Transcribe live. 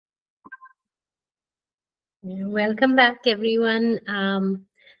Welcome back, everyone.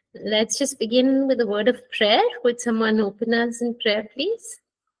 Let's just begin with a word of prayer. Would someone open us in prayer, please?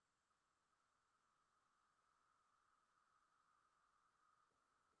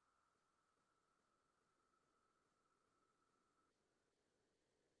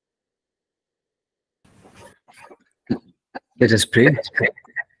 Let us pray.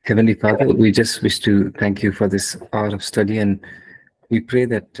 Heavenly Father, we just wish to thank you for this hour of study, and we pray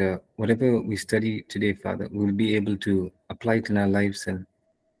that whatever we study today, Father, we'll be able to apply it in our lives. And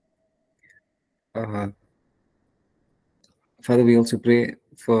Father, we also pray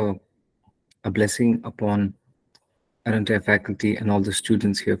for a blessing upon our entire faculty and all the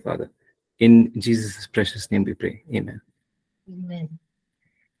students here, Father. In Jesus' precious name we pray. Amen. Amen.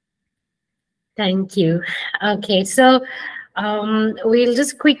 Thank you. Okay, so we'll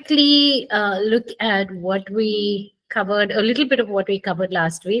just quickly look at what we covered, a little bit of what we covered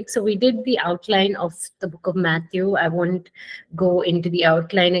last week. So we did the outline of the book of Matthew. I won't go into the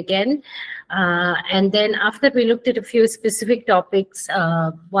outline again. And then after we looked at a few specific topics,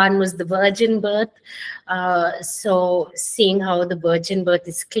 one was the virgin birth. So seeing how the virgin birth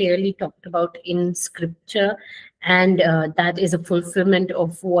is clearly talked about in scripture, and that is a fulfillment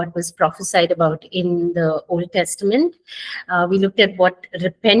of what was prophesied about in the Old Testament. We looked at what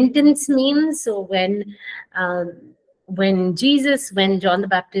repentance means. So when John the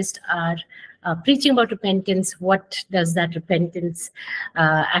Baptist are preaching about repentance, what does that repentance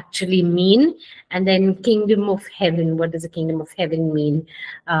actually mean? And then kingdom of heaven, what does the kingdom of heaven mean?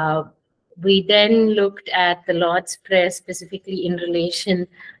 We then looked at the Lord's Prayer specifically in relation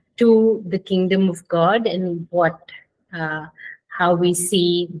to the kingdom of God, and how we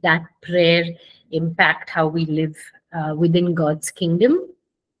see that prayer impact how we live within God's kingdom.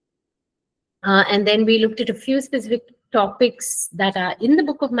 And then we looked at a few specific topics that are in the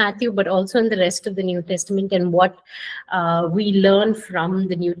book of Matthew, but also in the rest of the New Testament, and what we learn from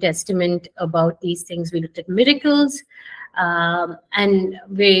the New Testament about these things. We looked at miracles, and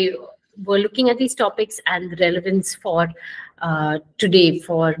we were looking at these topics and the relevance for today,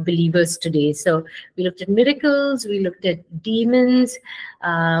 for believers today. So we looked at miracles, we looked at demons,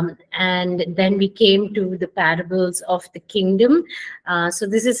 and then we came to the parables of the kingdom. So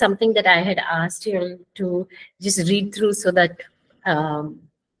this is something that I had asked you to just read through, so that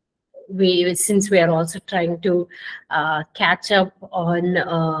since we are also trying to catch up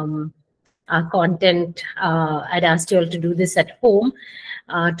on our content, I'd asked you all to do this at home,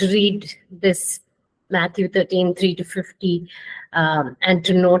 to read this Matthew 13, 3-50, and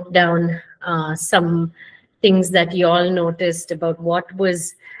to note down some things that you all noticed about what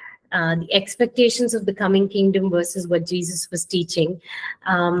was the expectations of the coming kingdom versus what Jesus was teaching.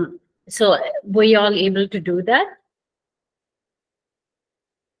 So were you all able to do that?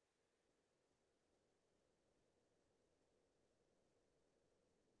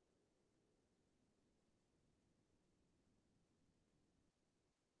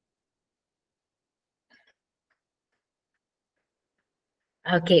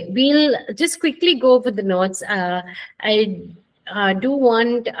 Okay, we'll just quickly go over the notes. I do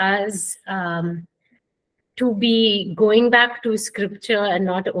want us to be going back to scripture, and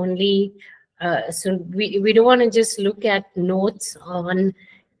not only, so we don't want to just look at notes on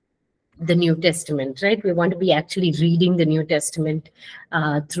the New Testament, right? We want to be actually reading the New Testament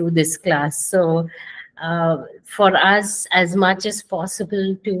through this class. So for us, as much as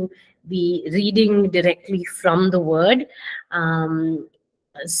possible, to be reading directly from the word.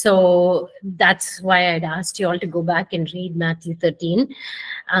 So that's why I'd asked you all to go back and read Matthew 13.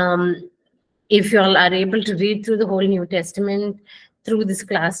 If you all are able to read through the whole New Testament through this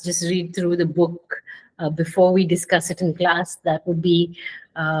class, just read through the book before we discuss it in class. That would be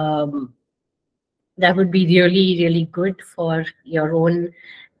really, really good for your own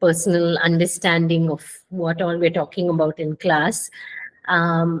personal understanding of what all we're talking about in class.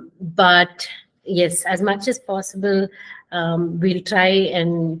 But yes, as much as possible, we'll try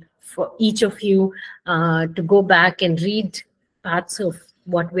and for each of you to go back and read parts of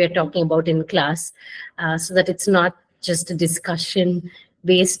what we're talking about in class, so that it's not just a discussion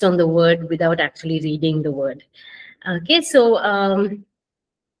based on the word without actually reading the word. Okay, so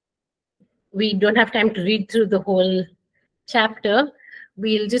we don't have time to read through the whole chapter.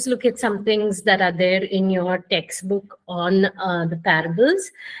 We'll just look at some things that are there in your textbook on the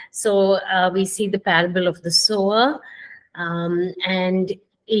parables. So we see the parable of the sower. And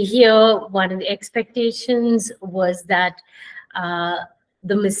here, one of the expectations was that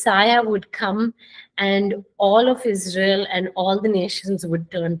the Messiah would come and all of Israel and all the nations would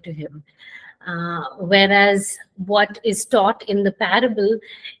turn to him. Whereas what is taught in the parable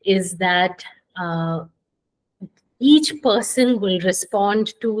is that each person will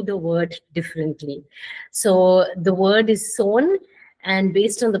respond to the word differently. So the word is sown, and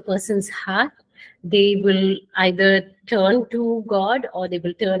based on the person's heart, they will either turn to God or they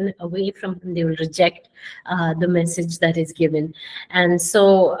will turn away from Him. They will reject the message that is given. And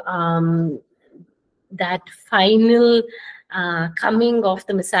so that final coming of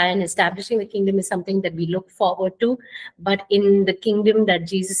the Messiah and establishing the kingdom is something that we look forward to. But in the kingdom that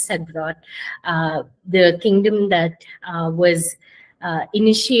Jesus had brought, the kingdom that was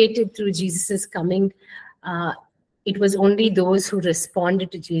initiated through Jesus's coming, it was only those who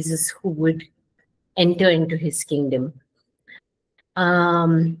responded to Jesus who would enter into His kingdom.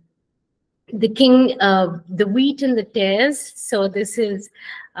 The king, the wheat and the tares. So this is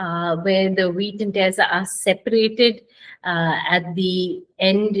where the wheat and tares are separated at the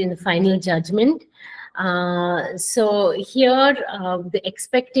end in the final judgment. So here the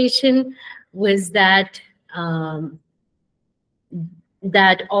expectation was that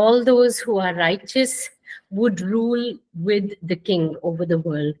that all those who are righteous would rule with the king over the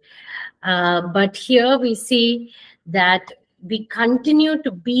world. But here we see that we continue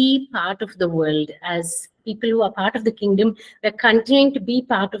to be part of the world as people who are part of the kingdom. We're continuing to be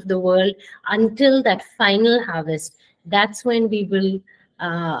part of the world until that final harvest. That's when we will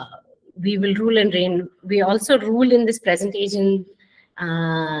rule and reign. We also rule in this present age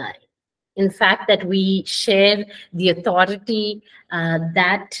in fact that we share the authority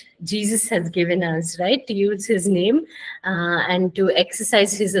that Jesus has given us, right? To use His name and to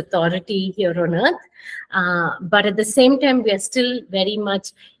exercise His authority here on earth. But at the same time, we are still very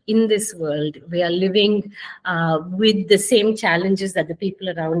much in this world. We are living with the same challenges that the people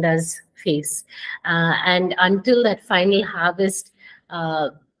around us face. And until that final harvest,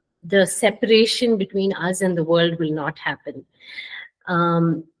 the separation between us and the world will not happen.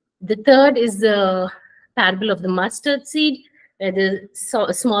 The third is the parable of the mustard seed, where the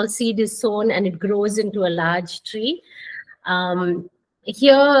small seed is sown and it grows into a large tree.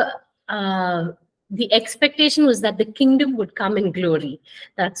 Here, the expectation was that the kingdom would come in glory.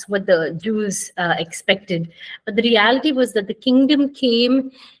 That's what the Jews expected. But the reality was that the kingdom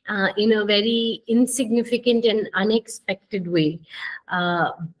came in a very insignificant and unexpected way.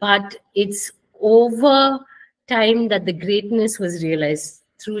 But it's over time that the greatness was realized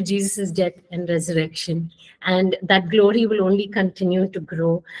through Jesus' death and resurrection. And that glory will only continue to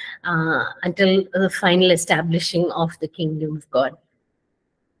grow until the final establishing of the kingdom of God.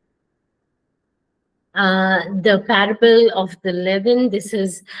 The parable of the leaven, this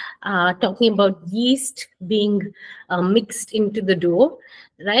is talking about yeast being mixed into the dough,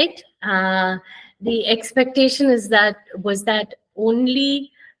 right? The expectation was that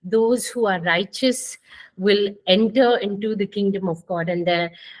only those who are righteous will enter into the kingdom of God, and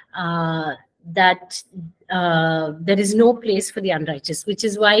that there is no place for the unrighteous, which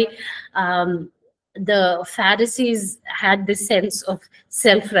is why the Pharisees had this sense of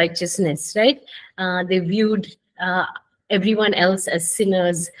self-righteousness, right? They viewed everyone else as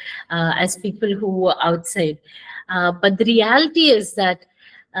sinners, as people who were outside. But the reality is that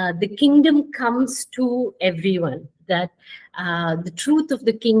the kingdom comes to everyone, that the truth of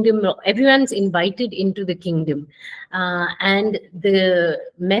the kingdom, everyone's invited into the kingdom. And the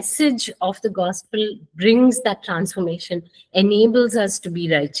message of the gospel brings that transformation, enables us to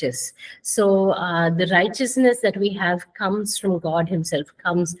be righteous. So the righteousness that we have comes from God Himself,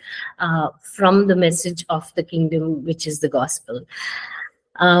 comes from the message of the kingdom, which is the gospel.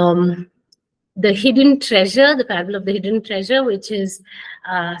 The hidden treasure, the parable of the hidden treasure, which is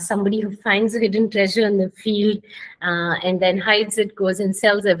somebody who finds a hidden treasure in the field and then hides it, goes and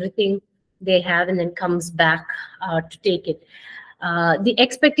sells everything they have, and then comes back to take it. The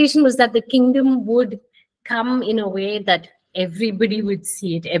expectation was that the kingdom would come in a way that everybody would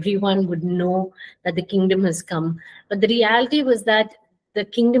see it, everyone would know that the kingdom has come. But the reality was that the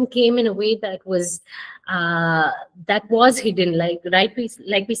kingdom came in a way that was hidden,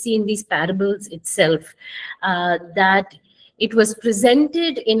 like we see in these parables itself, that it was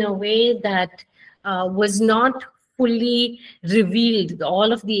presented in a way that was not fully revealed.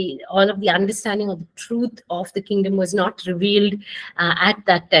 All of the understanding of the truth of the kingdom was not revealed at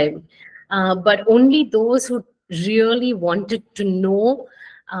that time. But only those who really wanted to know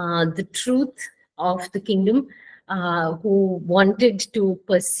the truth of the kingdom, who wanted to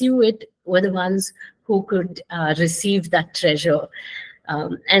pursue it, were the ones who could receive that treasure.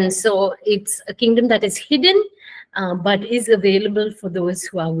 And so it's a kingdom that is hidden, but is available for those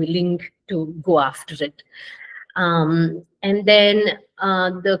who are willing to go after it. And then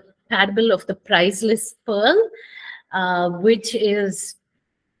the parable of the priceless pearl, which is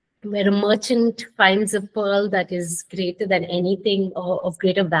where a merchant finds a pearl that is greater than anything, or of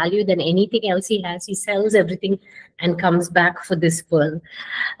greater value than anything else he has. He sells everything and comes back for this pearl,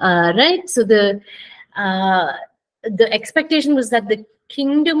 right? So the expectation was that the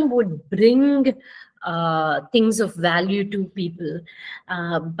kingdom would bring things of value to people,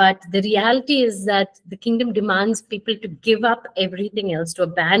 but the reality is that the kingdom demands people to give up everything else, to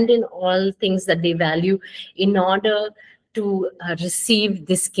abandon all things that they value in order to receive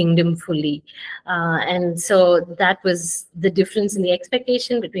this kingdom fully. And so that was the difference in the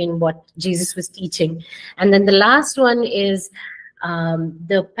expectation between what Jesus was teaching. And then the last one is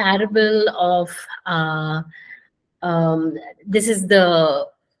the parable of, this is the,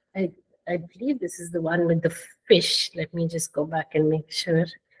 I believe this is the one with the fish. Let me just go back and make sure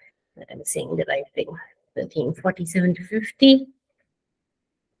that I'm saying the right thing. 13:47 to 50.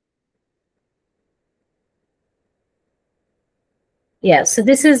 Yeah, so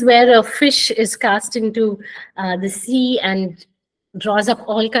this is where a fish is cast into the sea and draws up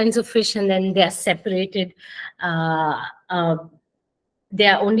all kinds of fish, and then they are separated. They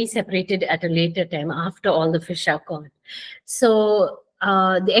are only separated at a later time after all the fish are caught. So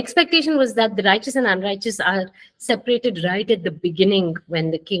the expectation was that the righteous and unrighteous are separated right at the beginning when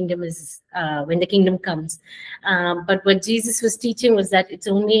the kingdom is when the kingdom comes. But what Jesus was teaching was that it's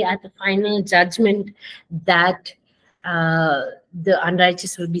only at the final judgment that the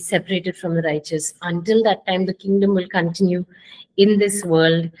unrighteous will be separated from the righteous. Until that time, the kingdom will continue in this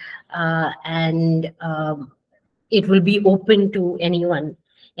world, and it will be open to anyone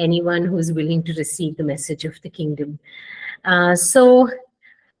who is willing to receive the message of the kingdom. So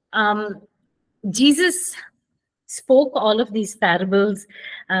Jesus spoke all of these parables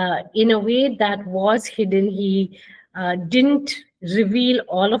in a way that was hidden. He didn't reveal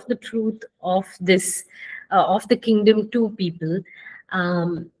all of the truth of this of the kingdom to people,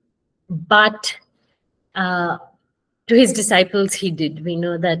 but to his disciples he did. We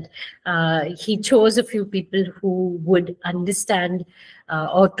know that he chose a few people who would understand,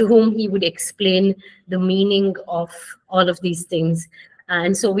 or to whom he would explain the meaning of all of these things.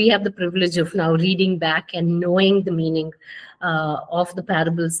 And so we have the privilege of now reading back and knowing the meaning of the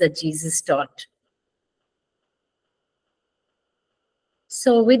parables that Jesus taught.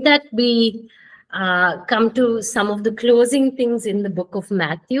 So with that, we come to some of the closing things in the book of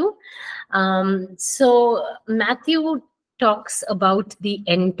Matthew. So Matthew talks about the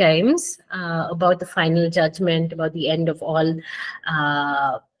end times, about the final judgment, about the end of all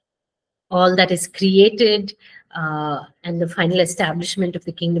that is created, and the final establishment of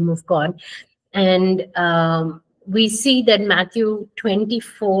the kingdom of God. And we see that Matthew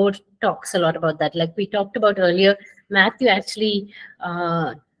 24 talks a lot about that. Like we talked about earlier, Matthew actually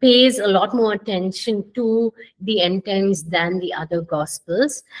pays a lot more attention to the end times than the other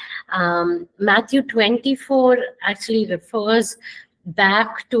gospels. Matthew 24 actually refers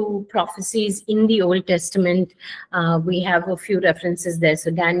back to prophecies in the Old Testament. We have a few references there.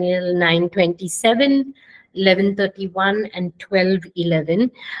 So Daniel 9:27, 11:31, and 12:11.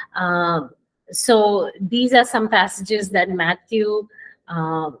 So these are some passages that Matthew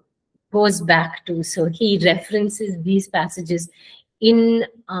goes back to. So he references these passages in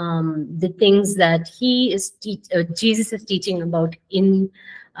the things that Jesus is teaching about in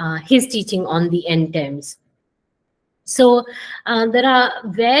his teaching on the end times. So there are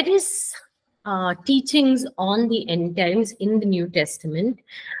various teachings on the end times in the New Testament.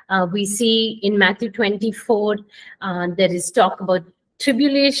 We see in Matthew 24, there is talk about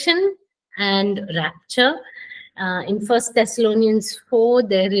tribulation and rapture. In 1 Thessalonians 4,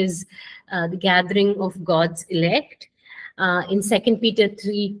 there is the gathering of God's elect. In 2 Peter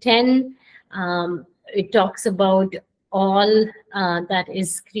 3:10, it talks about all that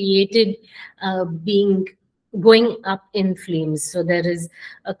is created going up in flames. So there is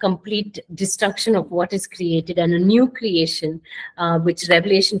a complete destruction of what is created and a new creation, which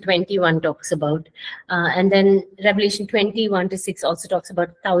Revelation 21 talks about. And then Revelation 21:6 also talks about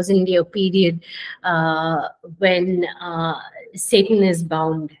a 1,000-year period when Satan is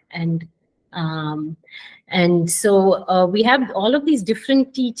bound. And so we have all of these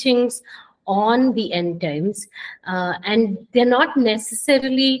different teachings on the end times, and they're not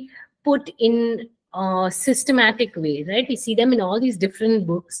necessarily put in a systematic way, right? We see them in all these different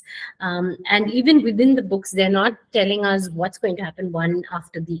books, and even within the books, they're not telling us what's going to happen one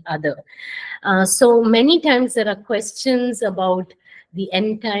after the other. So many times there are questions about the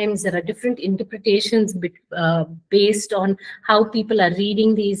end times. There are different interpretations based on how people are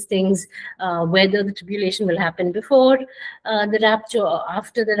reading these things, whether the tribulation will happen before the rapture or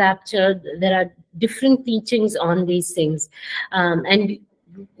after the rapture. There are different teachings on these things. And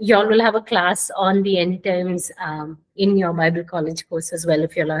you all will have a class on the end times in your Bible college course as well,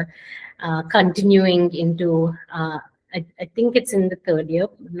 if you all are continuing into, I think it's in the third year,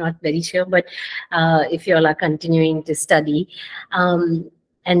 I'm not very sure, but if you all are continuing to study, and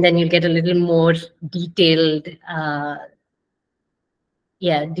then you'll get a little more detailed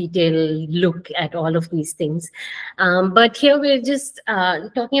detailed look at all of these things. But here we're just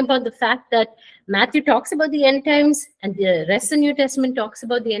talking about the fact that Matthew talks about the end times, and the rest of the New Testament talks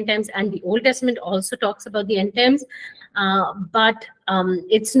about the end times, and the Old Testament also talks about the end times. But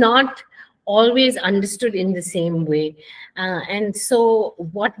it's not always understood in the same way. And so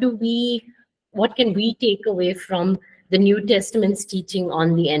what can we take away from the New Testament's teaching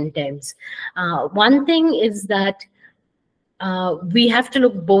on the end times? One thing is that we have to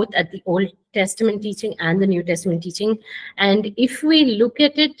look both at the Old Testament teaching and the New Testament teaching. And if we look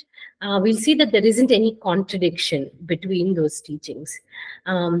at it, we'll see that there isn't any contradiction between those teachings.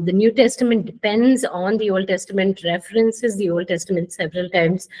 The New Testament depends on the Old Testament, references the Old Testament several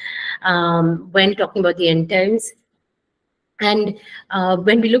times when talking about the end times. And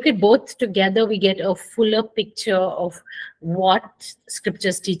when we look at both together, we get a fuller picture of what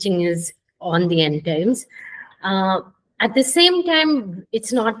Scripture's teaching is on the end times. At the same time,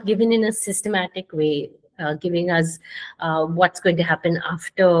 it's not given in a systematic way, giving us what's going to happen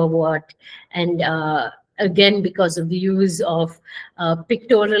after what. And again, because of the use of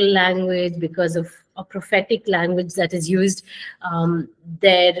pictorial language, because of a prophetic language that is used,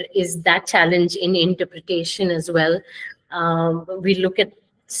 there is that challenge in interpretation as well. We look at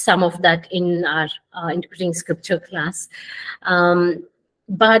some of that in our interpreting scripture class.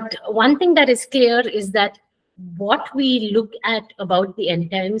 But one thing that is clear is that what we look at about the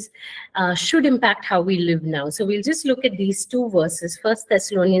end times should impact how we live now. So we'll just look at these two verses, 1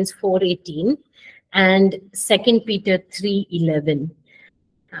 Thessalonians 4:18 and 2 Peter 3:11.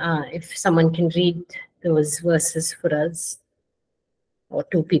 If someone can read those verses for us, or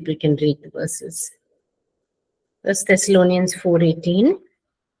two people can read the verses. 1 Thessalonians 4:18.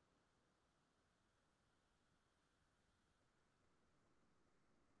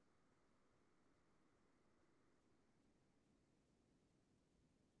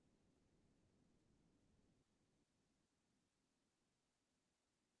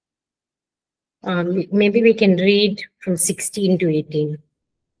 Maybe we can read from 16 to 18.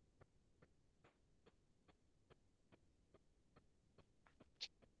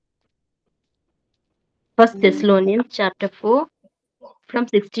 First Thessalonians chapter 4 from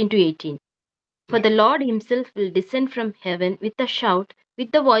 16 to 18. For the Lord himself will descend from heaven with a shout,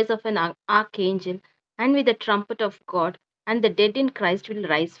 with the voice of an archangel, and with the trumpet of God, and the dead in Christ will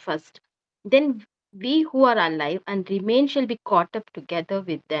rise first. Then we who are alive and remain shall be caught up together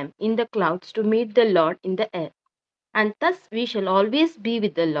with them in the clouds to meet the Lord in the air. And thus we shall always be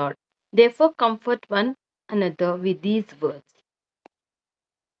with the Lord. Therefore comfort one another with these words.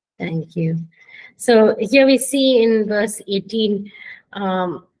 Thank you. So here we see in verse 18,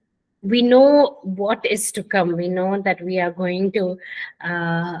 we know what is to come. We know that we are going to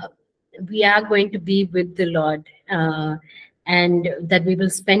be with the Lord, and that we will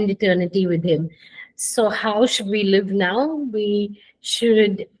spend eternity with him. So how should we live now? We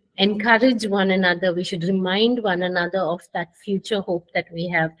should encourage one another. We should remind one another of that future hope that we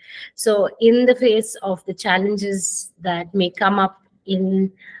have. So in the face of the challenges that may come up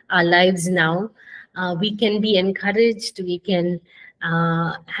in our lives now, we can be encouraged. We can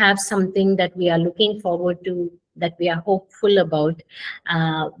have something that we are looking forward to, that we are hopeful about,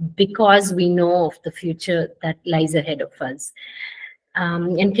 because we know of the future that lies ahead of us.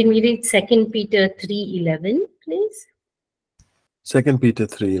 And can we read 2 Peter 3:11, please? 2 Peter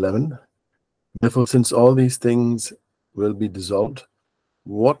 3:11. Therefore, since all these things will be dissolved,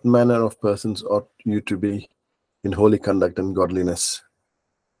 what manner of persons ought you to be in holy conduct and godliness?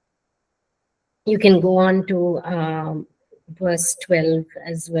 You can go on to verse 12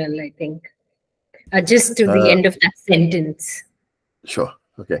 as well, I think. Just to the end of that sentence. Sure.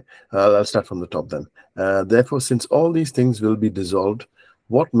 Okay. I'll start from the top then. Therefore, since all these things will be dissolved,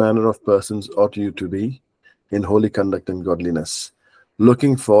 what manner of persons ought you to be in holy conduct and godliness,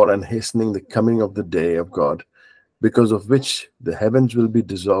 looking for and hastening the coming of the day of God, because of which the heavens will be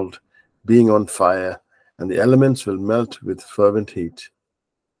dissolved, being on fire, and the elements will melt with fervent heat.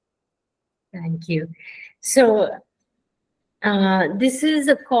 Thank you. So this is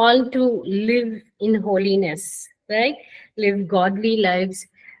a call to live in holiness, right? Live godly lives,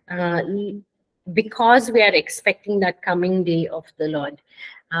 because we are expecting that coming day of the Lord.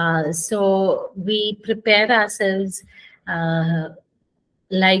 So we prepare ourselves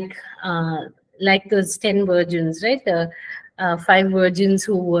like those 10 virgins, right? 5 virgins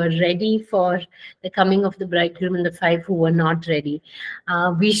who were ready for the coming of the bridegroom and the 5 who were not ready.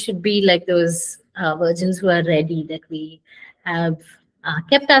 We should be like those virgins who are ready, that we have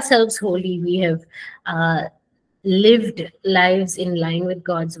kept ourselves holy. We have lived lives in line with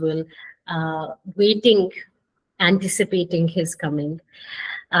God's will, waiting, anticipating his coming.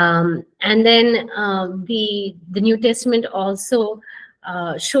 And then the New Testament also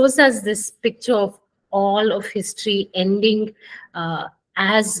shows us this picture of all of history ending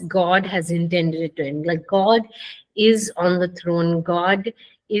as God has intended it to end. Like, God is on the throne. God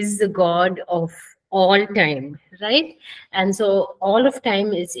is the God of all time, right? And so all of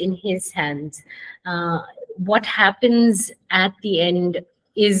time is in his hands. What happens at the end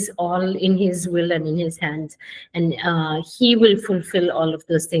is all in his will and in his hands, and he will fulfill all of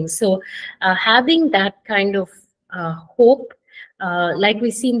those things. So having that kind of hope, like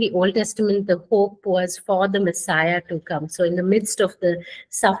we see in the Old Testament, the hope was for the Messiah to come. So in the midst of the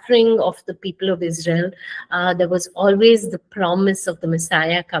suffering of the people of Israel, there was always the promise of the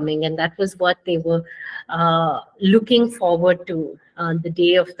Messiah coming, and that was what they were looking forward to, the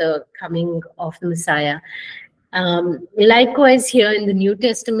day of the coming of the Messiah. Likewise, here in the New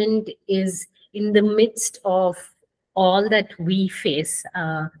Testament, is in the midst of all that we face,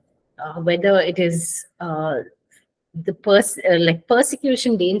 whether it is like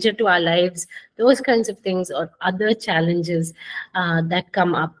persecution, danger to our lives, those kinds of things, or other challenges that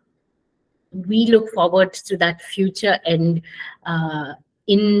come up. We look forward to that future end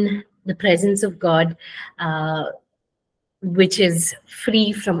in the presence of God, which is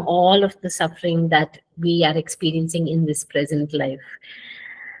free from all of the suffering that we are experiencing in this present life.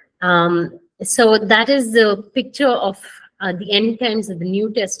 So that is the picture of the end times that the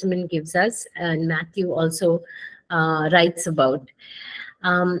New Testament gives us, and Matthew also writes about.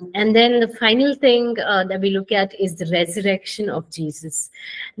 And then the final thing that we look at is the resurrection of Jesus.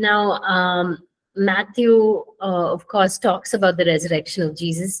 Now, Matthew, of course, talks about the resurrection of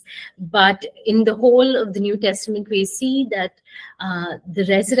Jesus, but in the whole of the New Testament, we see that the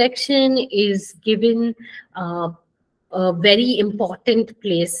resurrection is given a very important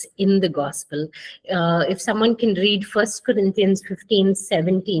place in the gospel. If someone can read 1 Corinthians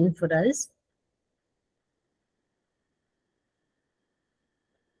 15:17 for us.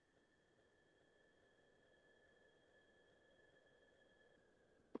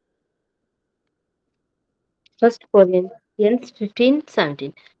 First Corinthians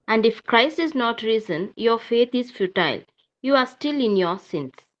 15:17. And if Christ is not risen, your faith is futile. You are still in your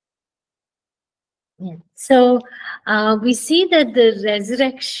sins. Yeah. So we see that the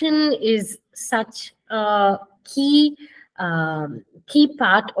resurrection is such a key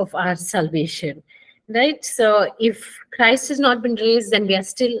part of our salvation, right? So if Christ has not been raised, then we are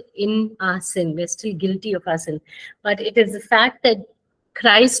still in our sin. We're still guilty of our sin. But it is the fact that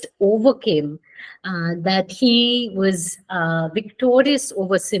Christ overcame, that he was victorious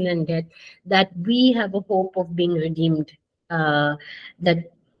over sin and death, that we have a hope of being redeemed, that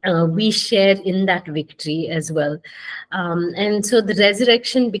we share in that victory as well. And so the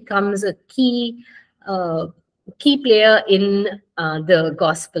resurrection becomes a key player in the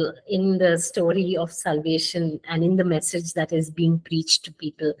gospel, in the story of salvation, and in the message that is being preached to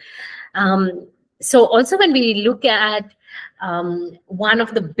people. So also when we look at one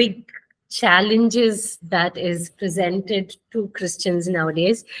of the big challenges that is presented to Christians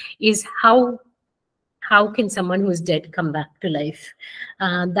nowadays is how can someone who's dead come back to life?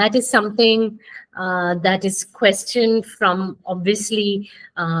 That is something that is questioned from, obviously,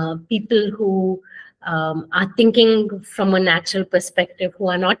 people who are thinking from a natural perspective, who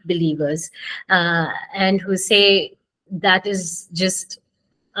are not believers, and who say that is just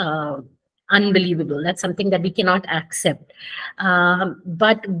unbelievable. That's something that we cannot accept.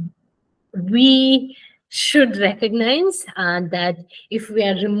 But we should recognize that if we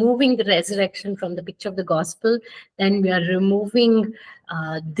are removing the resurrection from the picture of the gospel, then we are removing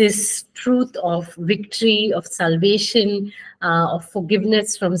this truth of victory, of salvation, of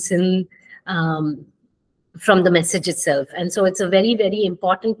forgiveness from sin, from the message itself. And so it's a very, very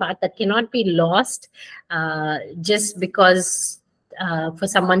important part that cannot be lost just because for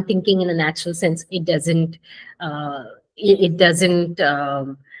someone thinking in a natural sense,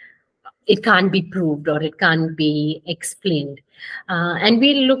 it can't be proved or it can't be explained. And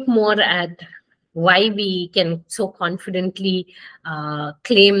we'll look more at why we can so confidently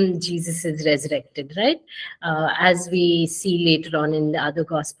claim Jesus is resurrected, right? As we see later on in the other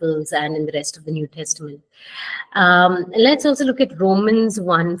Gospels and in the rest of the New Testament. Let's also look at Romans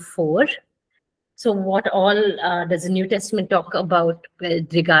 1:4. So what all does the New Testament talk about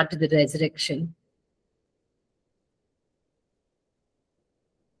with regard to the resurrection?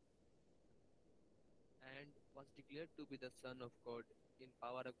 declared to be the Son of God in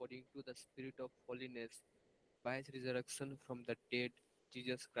power according to the Spirit of holiness by his resurrection from the dead,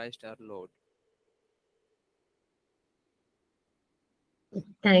 Jesus Christ our Lord.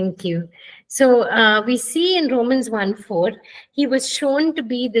 Thank you. So we see in Romans 1:4, he was shown to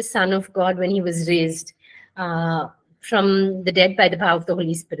be the Son of God when he was raised from the dead by the power of the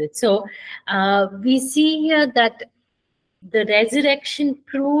Holy Spirit. So we see here that the resurrection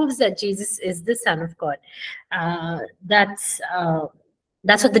proves that Jesus is the Son of God. That's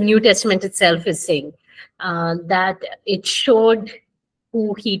what the New Testament itself is saying, that it showed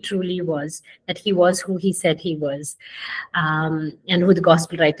who he truly was, that he was who he said he was, and who the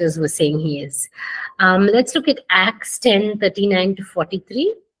gospel writers were saying he is. Let's look at Acts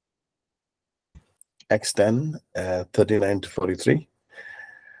 10:39-43. Acts 10, 39-43.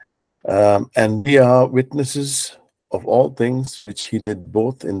 And we are witnesses of all things which he did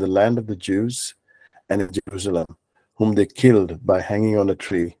both in the land of the Jews and in Jerusalem, whom they killed by hanging on a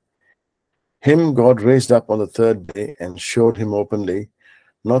tree. Him God raised up on the third day and showed him openly,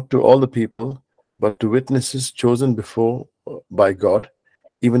 not to all the people, but to witnesses chosen before by God,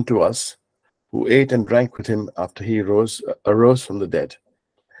 even to us, who ate and drank with him after he arose from the dead.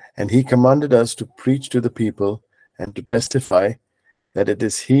 And he commanded us to preach to the people and to testify that it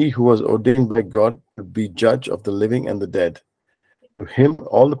is he who was ordained by God to be judge of the living and the dead. To him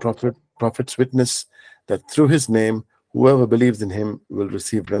all the prophets witness that through his name whoever believes in him will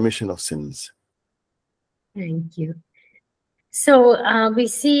receive remission of sins. Thank you. So we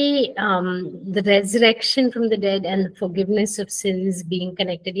see the resurrection from the dead and the forgiveness of sins being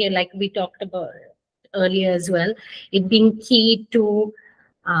connected here, like we talked about earlier as well, it being key to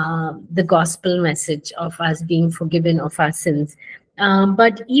the gospel message of us being forgiven of our sins.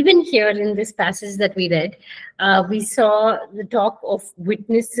 But even here in this passage that we read, we saw the talk of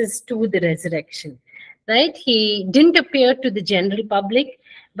witnesses to the resurrection, right? He didn't appear to the general public,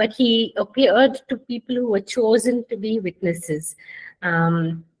 but he appeared to people who were chosen to be witnesses.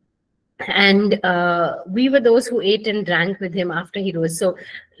 And we were those who ate and drank with him after he rose. So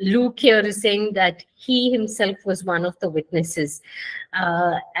Luke here is saying that he himself was one of the witnesses,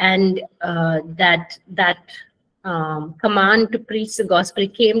 and that command to preach the gospel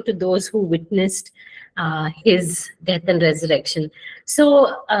came to those who witnessed his death and resurrection.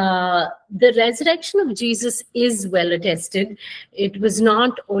 So the resurrection of Jesus is well attested. It was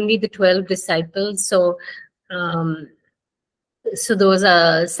not only the 12 disciples. So those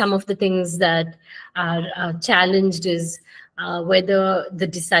are some of the things that are challenged, is whether the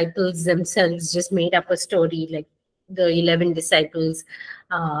disciples themselves just made up a story, like the 11 disciples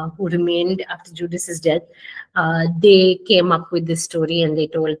who remained after Judas's death. They came up with this story and they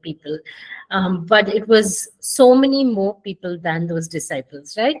told people. But it was so many more people than those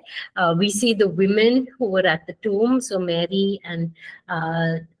disciples, right? We see the women who were at the tomb, so Mary and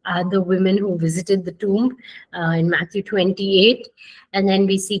the women who visited the tomb in Matthew 28. And then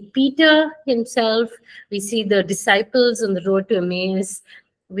we see Peter himself. We see the disciples on the road to Emmaus.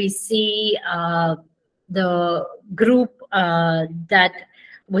 We see the group that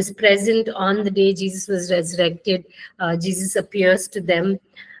was present on the day Jesus was resurrected. Jesus appears to them.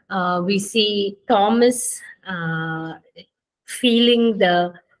 We see Thomas feeling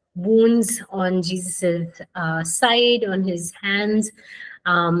the wounds on Jesus' side, on his hands.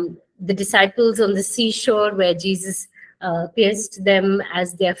 The disciples on the seashore where Jesus appears to them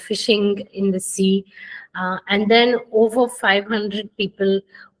as they're fishing in the sea. And then over 500 people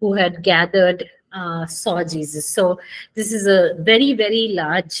who had gathered saw Jesus. So this is a very, very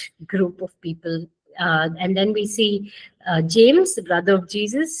large group of people. And then we see James, the brother of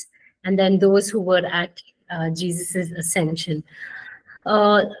Jesus, and then those who were at Jesus's ascension.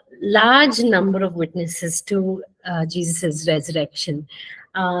 Large number of witnesses to Jesus's resurrection.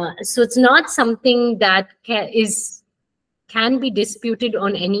 So it's not something that can be disputed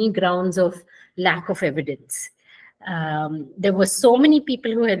on any grounds of lack of evidence. There were so many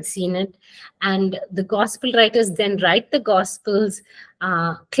people who had seen it, and the gospel writers then write the gospels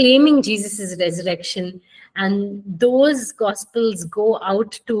claiming Jesus's resurrection, and those gospels go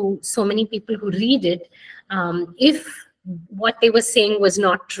out to so many people who read it. If what they were saying was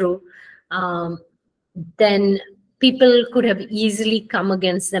not true, then people could have easily come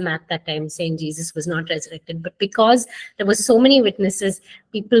against them at that time, saying Jesus was not resurrected. But because there were so many witnesses,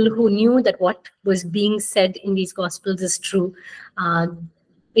 people who knew that what was being said in these gospels is true,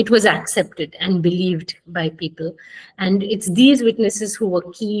 it was accepted and believed by people. And it's these witnesses who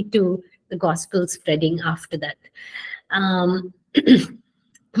were key to the gospel spreading after that.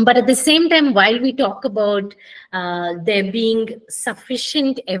 But at the same time, while we talk about there being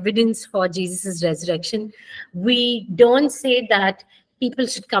sufficient evidence for Jesus' resurrection, we don't say that people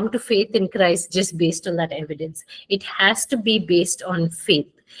should come to faith in Christ just based on that evidence. It has to be based on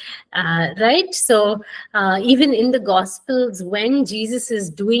faith. Right? So even in the Gospels, when Jesus is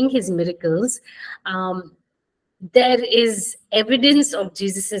doing his miracles, there is evidence of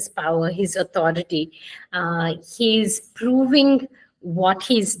Jesus's power, his authority. He's proving what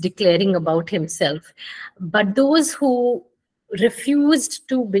he's declaring about himself. But those who refused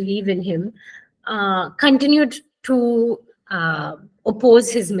to believe in him continued to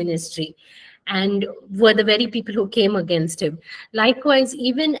oppose his ministry and were the very people who came against him. Likewise,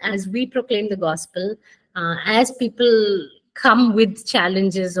 even as we proclaim the gospel, as people come with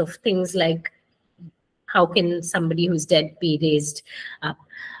challenges of things like, how can somebody who's dead be raised up?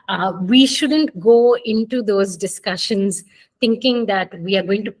 We shouldn't go into those discussions thinking that we are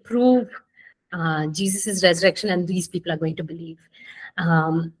going to prove Jesus' resurrection and these people are going to believe.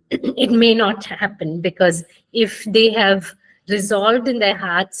 It may not happen, because if they have resolved in their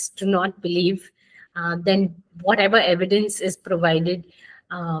hearts to not believe, then whatever evidence is provided,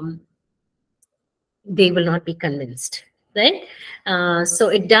 they will not be convinced, right? So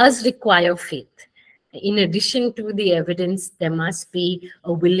it does require faith. In addition to the evidence, there must be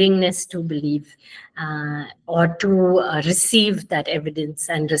a willingness to believe or to receive that evidence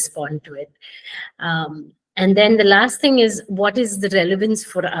and respond to it. And then the last thing is, what is the relevance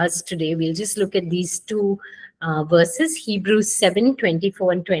for us today? We'll just look at these two verses, Hebrews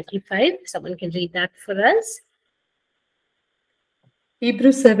 7:24 and 25. Someone can read that for us.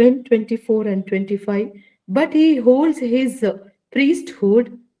 Hebrews 7:24 and 25. But he holds his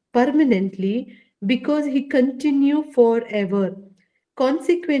priesthood permanently because he continues forever.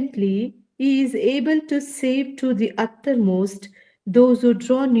 Consequently, he is able to save to the uttermost those who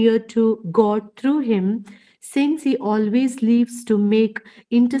draw near to God through him, since he always lives to make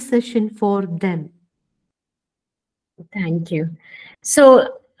intercession for them. Thank you.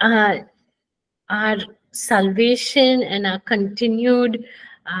 So our salvation and our continued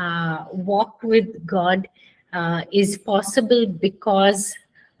walk with God is possible because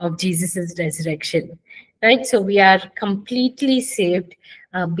of Jesus's resurrection, right? So we are completely saved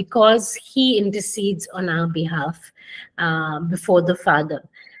because he intercedes on our behalf before the Father.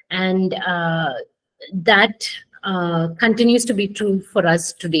 And that continues to be true for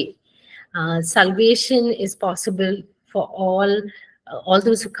us today. Salvation is possible for all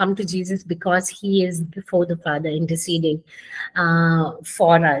those who come to Jesus because he is before the Father interceding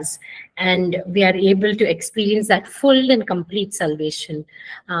for us. And we are able to experience that full and complete salvation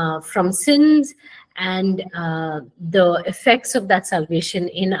from sins and the effects of that salvation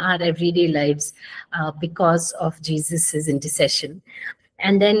in our everyday lives because of Jesus's intercession.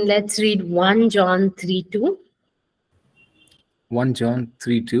 And then let's read 1 John 3:2. 1 John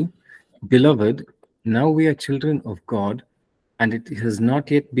 3:2. Beloved, now we are children of God, and it has not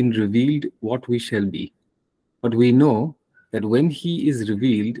yet been revealed what we shall be. But we know that when he is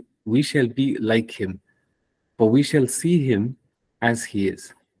revealed, we shall be like him, for we shall see him as he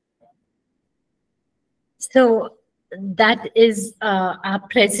is. So that is our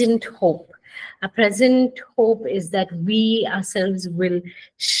present hope. Our present hope is that we ourselves will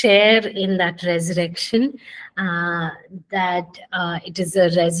share in that resurrection, that it is a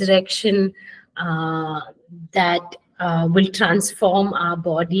resurrection that will transform our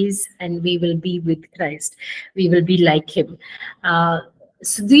bodies, and we will be with Christ. We will be like him.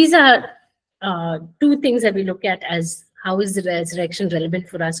 So these are two things that we look at as how is the resurrection relevant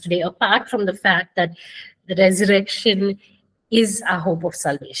for us today, apart from the fact that the resurrection is our hope of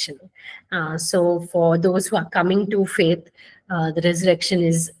salvation. So for those who are coming to faith, the resurrection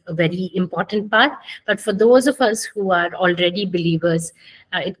is a very important part. But for those of us who are already believers,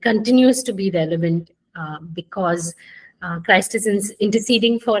 it continues to be relevant because Christ is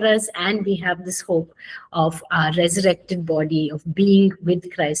interceding for us, and we have this hope of our resurrected body, of being with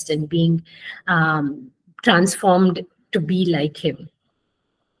Christ and being transformed to be like him.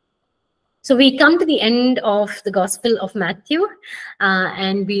 So we come to the end of the Gospel of Matthew,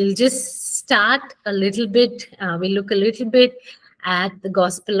 and we'll just start a little bit, we'll look a little bit at the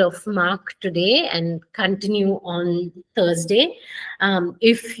Gospel of Mark today and continue on Thursday.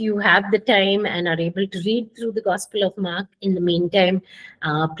 If you have the time and are able to read through the Gospel of Mark in the meantime,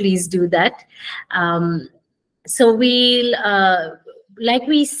 please do that. So we'll, like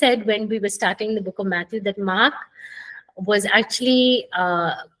we said when we were starting the book of Matthew, that Mark is actually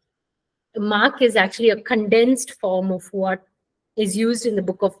a condensed form of what is used in the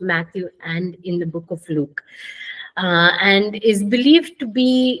book of Matthew and in the book of Luke. and is believed to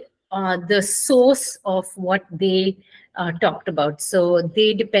be the source of what they talked about. So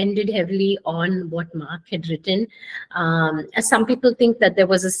they depended heavily on what Mark had written. As some people think that there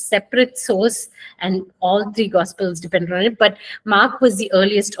was a separate source and all three gospels depended on it, but Mark was the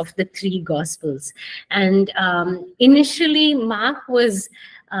earliest of the three gospels. And initially, Mark was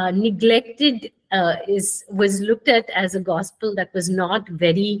neglected, was looked at as a gospel that was not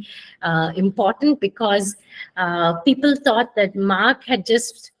very important, because people thought that Mark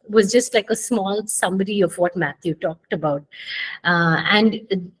was just like a small summary of what Matthew talked about,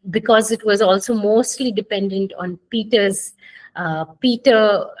 and because it was also mostly dependent on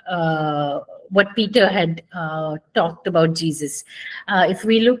what Peter had talked about Jesus. If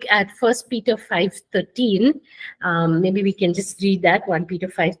we look at 1 Peter 5:13, maybe we can just read that, 1 Peter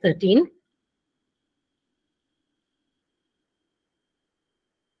 5:13.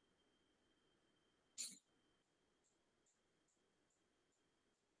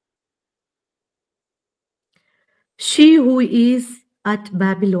 She who is at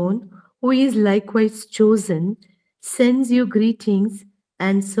Babylon, who is likewise chosen, sends you greetings,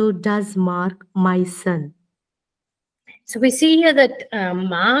 and so does Mark, my son. So we see here that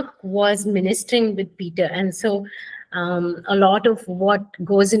Mark was ministering with Peter, and so a lot of what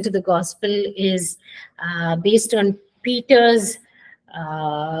goes into the gospel is based on Peter's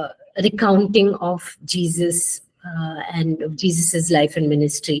recounting of Jesus and of Jesus's life and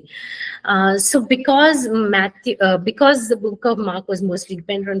ministry. So because because the book of Mark was mostly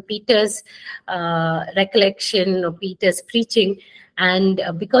dependent on Peter's recollection or Peter's preaching, and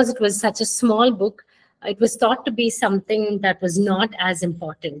because it was such a small book, it was thought to be something that was not as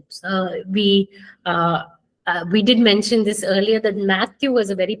important. We did mention this earlier, that Matthew was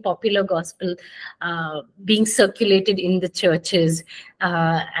a very popular gospel being circulated in the churches,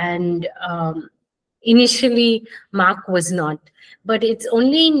 and initially Mark was not. But it's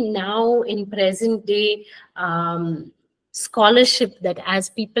only now in present day scholarship that as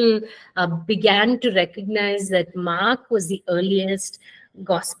people began to recognize that Mark was the earliest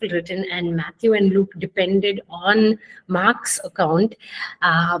gospel written and Matthew and Luke depended on Mark's account,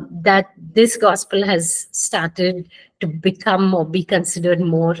 that this gospel has started to become or be considered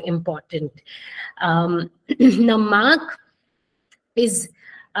more important. Now Mark is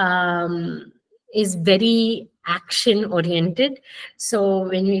very action oriented. So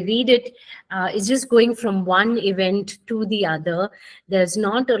when we read it, it's just going from one event to the other. There's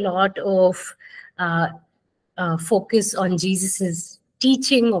not a lot of focus on Jesus's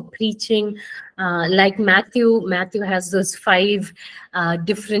teaching or preaching, like Matthew. Matthew has those 5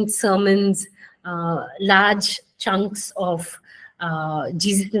 different sermons, large chunks of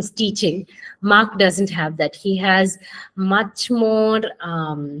Jesus' teaching. Mark doesn't have that. He has much more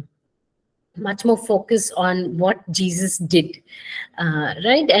focus on what Jesus did,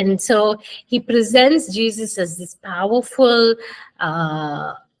 right? And so he presents Jesus as this powerful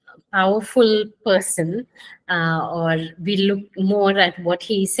person, or we look more at what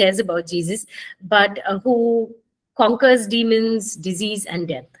he says about Jesus, but who conquers demons, disease, and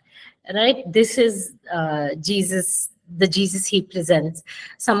death, right? This is Jesus, the Jesus he presents,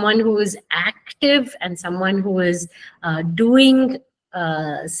 someone who is active and someone who is doing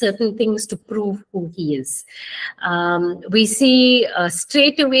certain things to prove who he is. We see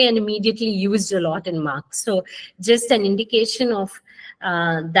straight away and immediately used a lot in Mark. So just an indication of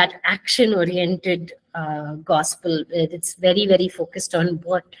that action-oriented gospel. It's very, very focused on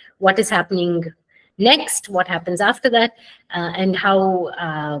what is happening next, what happens after that, and how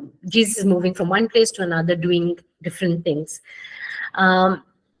Jesus is moving from one place to another, doing different things.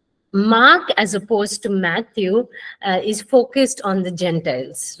 Mark, as opposed to Matthew, is focused on the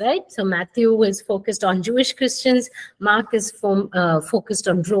Gentiles, right? So Matthew was focused on Jewish Christians. Mark is focused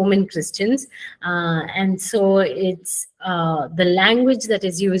on Roman Christians. And so it's the language that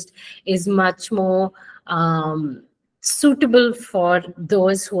is used is much more suitable for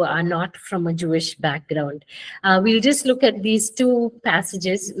those who are not from a Jewish background. We'll just look at these 2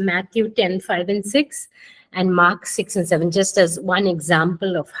 passages, Matthew 10:5 and 6. And Mark 6 and 7, just as one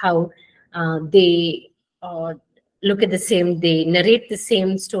example of how they look at the same, they narrate the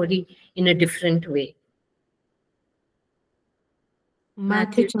same story in a different way.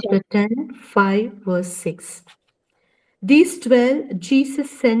 Matthew chapter 10, 5, verse 6. These 12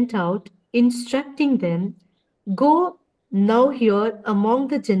 Jesus sent out, instructing them, "Go now here among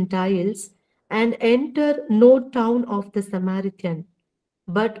the Gentiles, and enter no town of the Samaritan,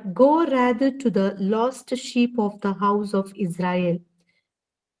 but go rather to the lost sheep of the house of Israel."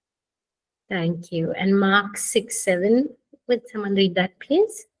 Thank you. And Mark 6:7, would someone read that,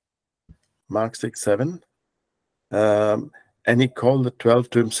 please? Mark 6:7. And he called the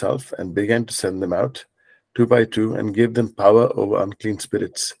 12 to himself and began to send them out 2 by 2 and gave them power over unclean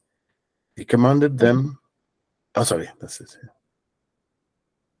spirits. He commanded them. Oh, sorry, that's it.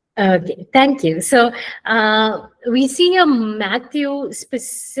 Okay, thank you. So we see a Matthew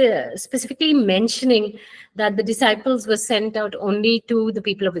specifically mentioning that the disciples were sent out only to the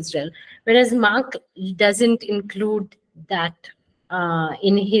people of Israel, whereas Mark doesn't include that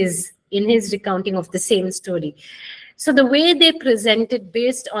in his recounting of the same story. So the way they present it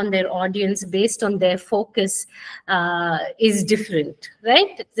based on their audience, based on their focus, is different,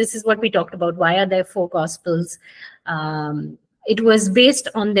 right? This is what we talked about. Why are there 4 gospels? It was based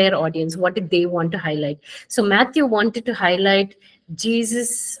on their audience. What did they want to highlight? So Matthew wanted to highlight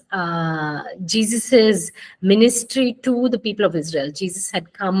Jesus's ministry to the people of Israel. Jesus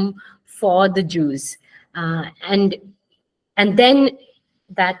had come for the Jews, and then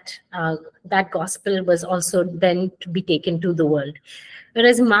that gospel was also then to be taken to the world.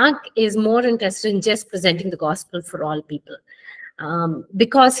 Whereas Mark is more interested in just presenting the gospel for all people.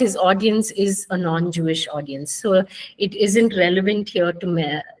 Because his audience is a non-Jewish audience. So it isn't relevant here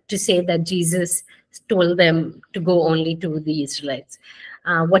to say that Jesus told them to go only to the Israelites.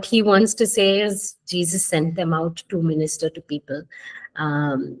 What he wants to say is Jesus sent them out to minister to people.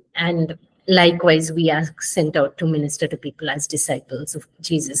 And likewise, we are sent out to minister to people as disciples of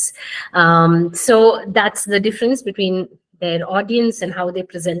Jesus. So that's the difference between their audience and how they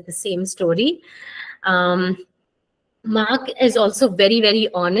present the same story. Mark is also very, very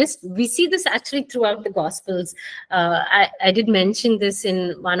honest. We see this actually throughout the Gospels. I did mention this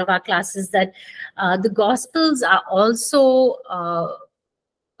in one of our classes that the Gospels are also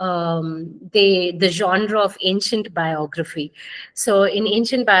the genre of ancient biography. So in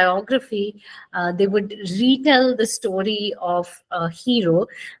ancient biography, they would retell the story of a hero,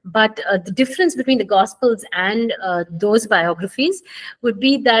 but the difference between the Gospels and those biographies would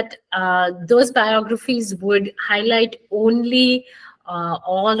be that those biographies would highlight only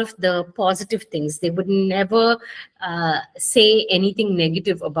all of the positive things. They would never say anything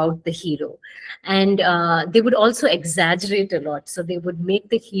negative about the hero. And they would also exaggerate a lot. So they would make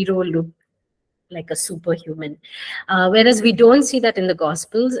the hero look like a superhuman. Whereas we don't see that in the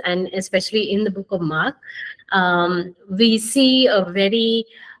Gospels, and especially in the book of Mark. We see a very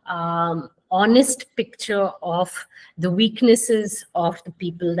honest picture of the weaknesses of the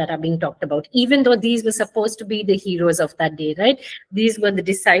people that are being talked about, even though these were supposed to be the heroes of that day, right? These were the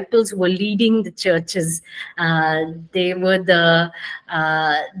disciples who were leading the churches. They were the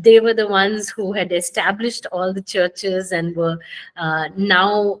ones who had established all the churches and were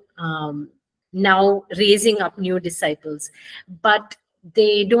now raising up new disciples. But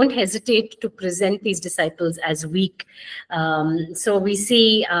they don't hesitate to present these disciples as weak. So we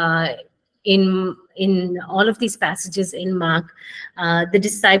see in all of these passages in Mark, the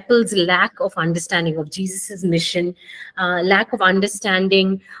disciples' lack of understanding of Jesus's mission, lack of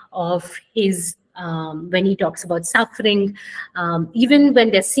understanding of his when he talks about suffering, even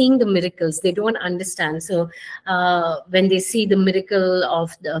when they're seeing the miracles, they don't understand. So when they see the miracle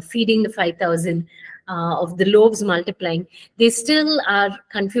of feeding the 5,000, of the loaves multiplying, they still are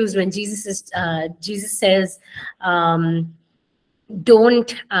confused when Jesus says, don't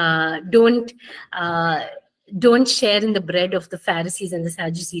share in the bread of the Pharisees and the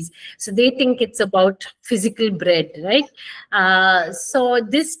Sadducees. So they think it's about physical bread, right? So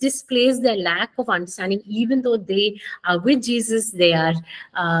this displays their lack of understanding. Even though they are with Jesus, they are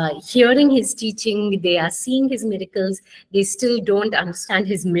hearing his teaching, they are seeing his miracles, they still don't understand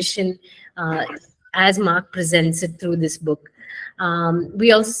his mission as Mark presents it through this book.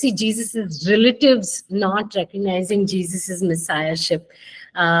 We also see Jesus's relatives not recognizing Jesus's messiahship.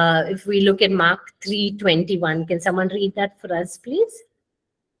 If we look at Mark 3:21, can someone read that for us, please?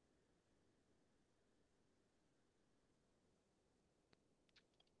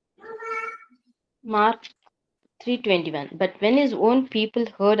 Mark 3:21. But when his own people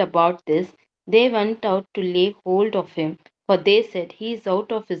heard about this, they went out to lay hold of him, for they said, he is out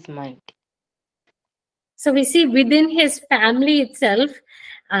of his mind. So we see within his family itself,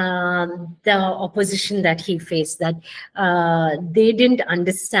 the opposition that he faced, that they didn't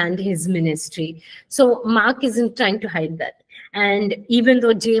understand his ministry. So Mark isn't trying to hide that. And even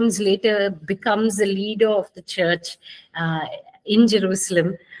though James later becomes the leader of the church in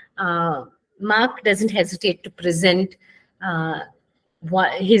Jerusalem, Mark doesn't hesitate to present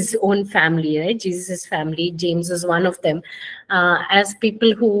his own family, right? Jesus' family, James was one of them, as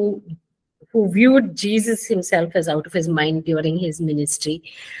people who viewed Jesus himself as out of his mind during his ministry.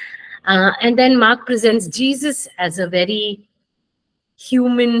 And then Mark presents Jesus as a very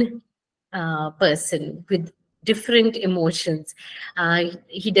human person with different emotions.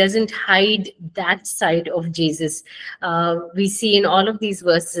 He doesn't hide that side of Jesus. We see in all of these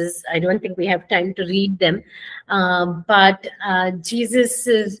verses, I don't think we have time to read them, but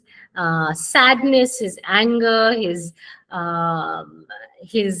Jesus's sadness, his anger, his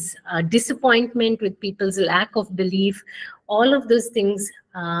disappointment with people's lack of belief, all of those things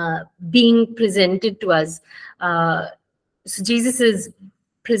being presented to us. So Jesus is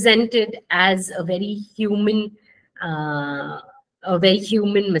presented as a very human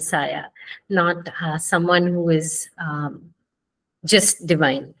Messiah, not someone who is just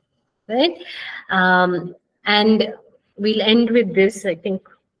divine, right? And we'll end with this. I think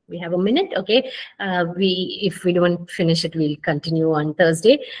we have a minute. Okay, if we don't finish it, we'll continue on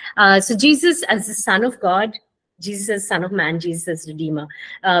Thursday. So Jesus as the Son of God, Jesus as Son of Man, Jesus as Redeemer.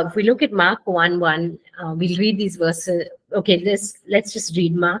 If we look at Mark 1:1, we'll read these verses. Okay, let's just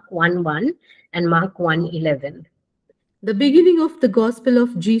read Mark 1:1 and Mark 1:11. The beginning of the gospel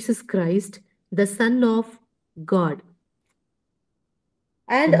of Jesus Christ, the Son of God.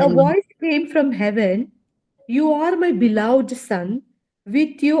 And a voice came from heaven, "You are my beloved Son,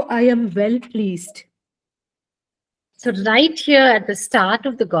 with you I am well pleased." So right here at the start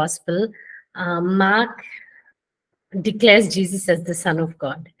of the gospel, Mark declares Jesus as the Son of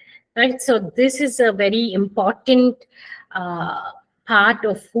God, right? So this is a very important part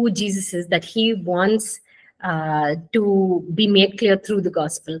of who Jesus is, that he wants to be made clear through the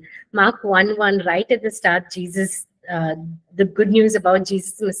gospel. Mark 1:1, right at the start, Jesus, the good news about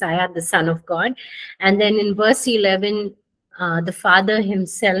Jesus Messiah, the Son of God. And then in verse 11, the Father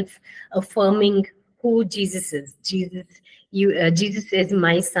himself affirming who Jesus is. Jesus is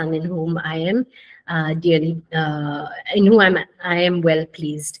my Son, in whom I am dearly, in whom I am well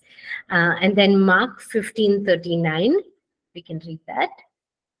pleased. And then Mark 15:39, we can read that.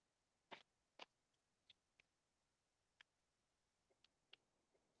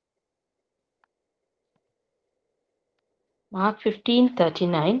 Mark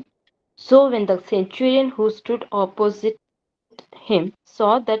 15:39. So when the centurion who stood opposite him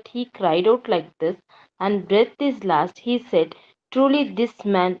saw that he cried out like this and breathed his last, he said, "Truly this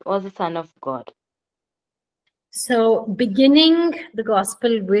man was a Son of God." So beginning the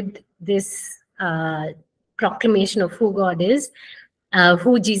gospel with this proclamation of who God is,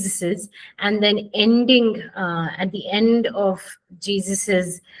 who Jesus is, and then ending at the end of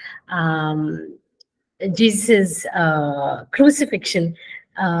Jesus's crucifixion,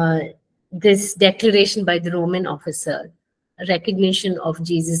 this declaration by the Roman officer, recognition of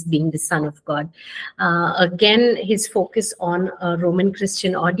Jesus being the Son of God. Again, his focus on a Roman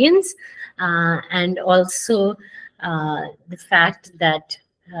Christian audience, and also the fact that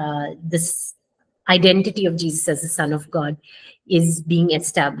this identity of Jesus as the Son of God is being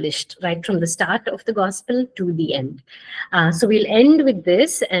established right from the start of the gospel to the end. So we'll end with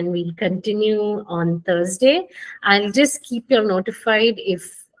this and we'll continue on Thursday. I'll just keep you notified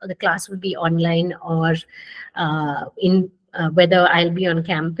if the class will be online or whether I'll be on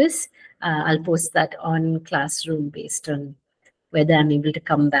campus. I'll post that on Classroom based on whether I'm able to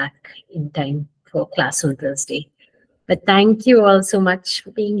come back in time for class on Thursday. But thank you all so much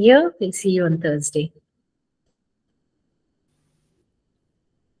for being here. We'll see you on Thursday.